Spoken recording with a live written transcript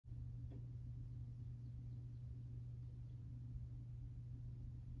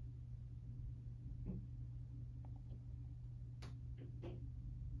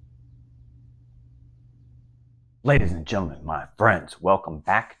Ladies and gentlemen, my friends, welcome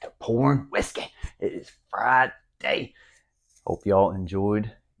back to Pouring Whiskey. It is Friday. Hope y'all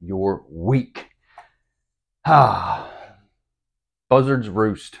enjoyed your week. Buzzards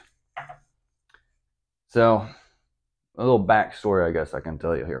Roost. So, a little backstory, I guess I can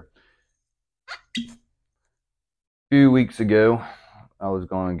tell you here. A few weeks ago, I was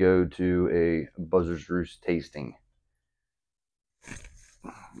going to go to a Buzzards Roost tasting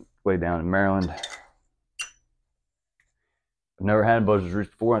way down in Maryland. I've never had a Buzzards Roost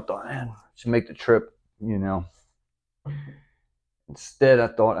before. I thought, man, I should make the trip, you know. Instead, I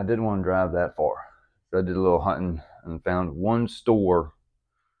thought I didn't want to drive that far. So I did a little hunting and found one store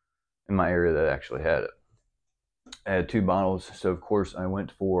in my area that actually had it. I had 2 bottles, so of course I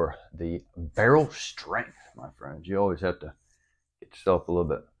went for the barrel strength, my friends. You always have to get yourself a little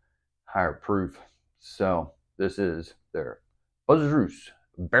bit higher proof. So this is their Buzzards Roost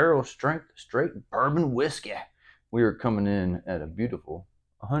barrel strength straight bourbon whiskey. We are coming in at a beautiful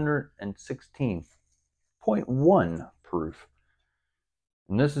 116.1 proof.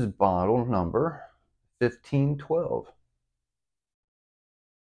 And this is bottle number 1512.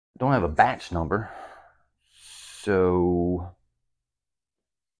 Don't have a batch number, so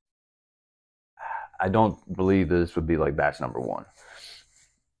I don't believe this would be like batch number 1.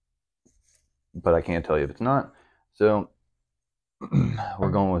 But I can't tell you if it's not. So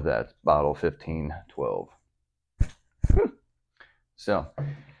we're going with that. Bottle 1512. So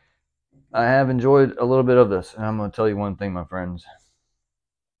I have enjoyed a little bit of this, and I'm going to tell you one thing, my friends.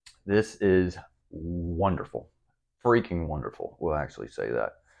 This is wonderful. Freaking wonderful. We'll actually say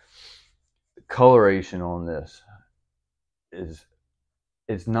that. The coloration on this is,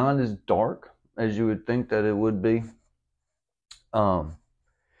 it's not as dark as you would think that it would be.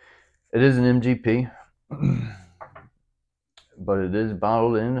 It is an MGP, but it is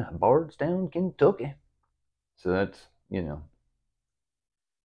bottled in Bardstown, Kentucky. So that's, you know,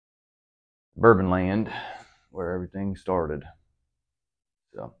 bourbon land where everything started.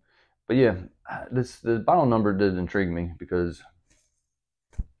 So, but yeah, the bottle number did intrigue me because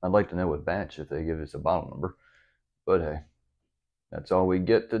I'd like to know what batch if they give us a bottle number. But hey, that's all we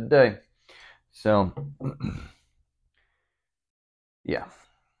get today. So, yeah.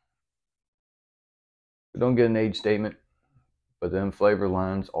 We don't get an age statement, but them flavor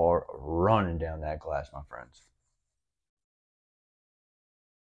lines are running down that glass, my friends.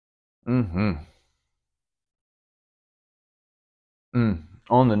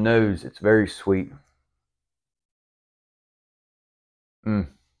 On the nose, it's very sweet.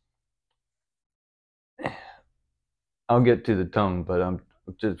 I'll get to the tongue, but I'm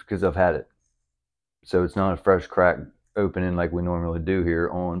just because I've had it. So it's not a fresh crack opening like we normally do here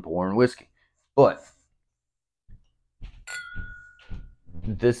on Pouring Whiskey. But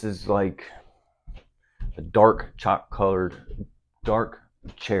this is like a dark dark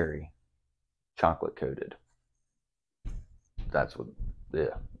cherry, chocolate coated. That's what,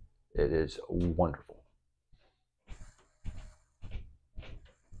 yeah, it is wonderful.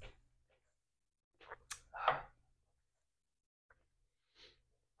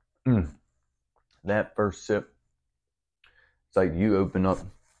 That first sip, it's like you open up,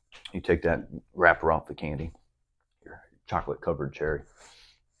 you take that wrapper off the candy, your chocolate covered cherry,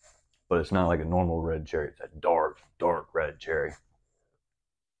 but it's not like a normal red cherry. It's a dark red cherry.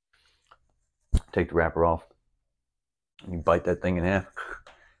 Take the wrapper off, and you bite that thing in half.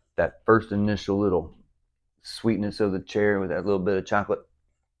 That first initial little sweetness of the cherry with that little bit of chocolate,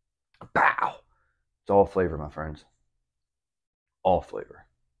 pow! It's all flavor, my friends. All flavor.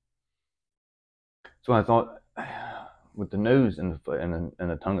 So I thought, with the nose and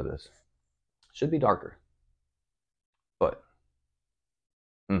the tongue of this, it should be darker. But,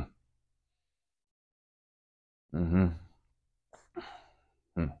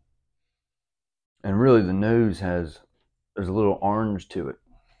 And really the nose there's a little orange to it.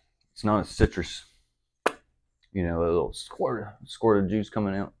 It's not a citrus, you know, a little squirt of juice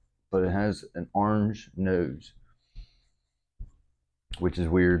coming out, but it has an orange nose, which is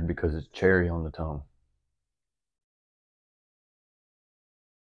weird because it's cherry on the tongue.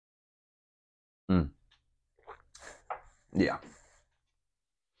 Yeah.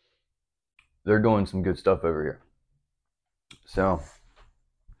 They're doing some good stuff over here. So,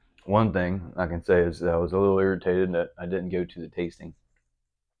 one thing I can say is that I was a little irritated that I didn't go to the tasting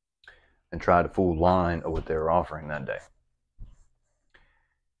and try the full line of what they were offering that day.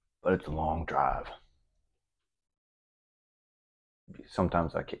 But it's a long drive.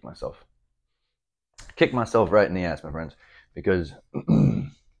 Sometimes I kick myself right in the ass, my friends, because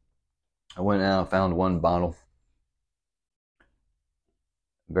I went out, found one bottle.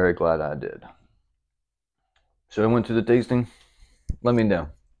 Very glad I did. So I went to the tasting. Let me know.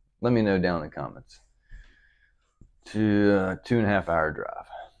 Let me know down in the comments. To a 2.5 hour drive.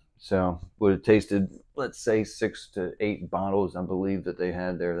 So would have tasted, let's say 6 to 8 bottles, I believe, that they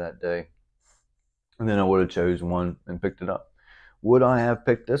had there that day. And then I would have chose one and picked it up. Would I have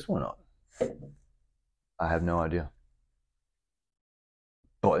picked this one up? I have no idea.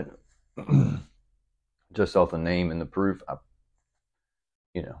 But just off the name and the proof, I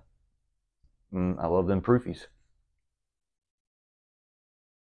love them proofies.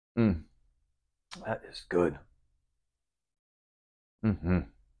 That is good. Mm-hmm.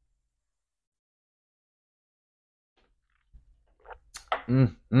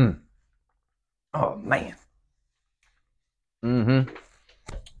 Mm-hmm. Oh, man. Mm-hmm.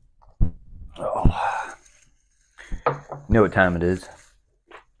 Oh. You know what time it is?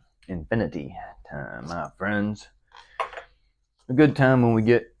 Infinity time, my friends. A good time when we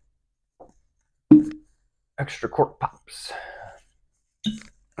get extra cork pops.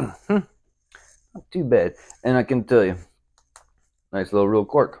 Not too bad. And I can tell you, nice little real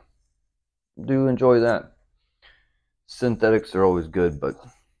cork. Do enjoy that. Synthetics are always good, but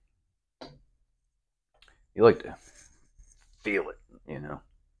you like to feel it,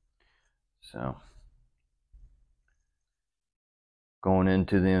 So, going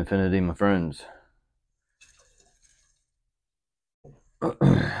into the infinity, my friends.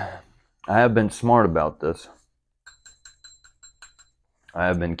 I have been smart about this. I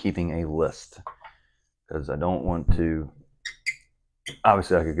have been keeping a list because I don't want to.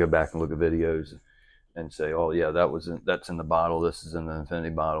 Obviously, I could go back and look at videos and say, "Oh, yeah, that's in the bottle. This is in the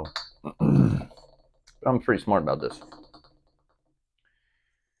infinity bottle." But I'm pretty smart about this.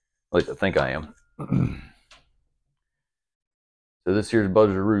 I like to think I am. So this here's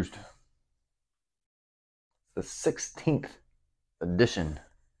Buzzards Roost. The 16th edition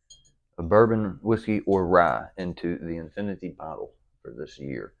of bourbon, whiskey, or rye into the infinity bottle for this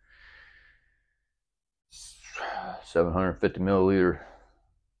year. 750 milliliter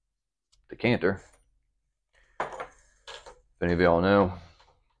decanter. If any of y'all know,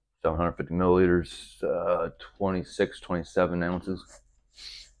 750 milliliters, 26, 27 ounces.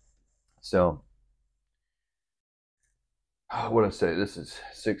 So, what I say, this is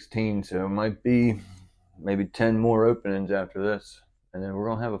 16, so it might be maybe 10 more openings after this. And then we're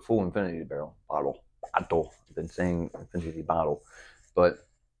going to have a full infinity bottle. I've been saying infinity bottle. But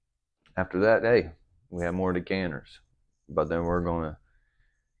after that, hey, we have more decanters. But then we're going to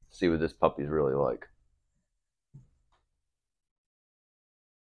see what this puppy's really like.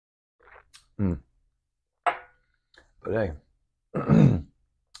 But hey,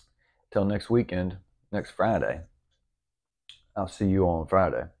 till next weekend, next Friday, I'll see you on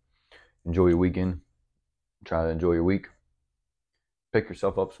Friday. Enjoy your weekend. Try to enjoy your week. Pick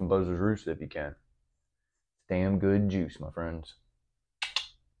yourself up some Buzzards Roost if you can. Damn good juice, my friends.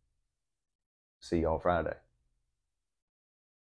 See y'all Friday.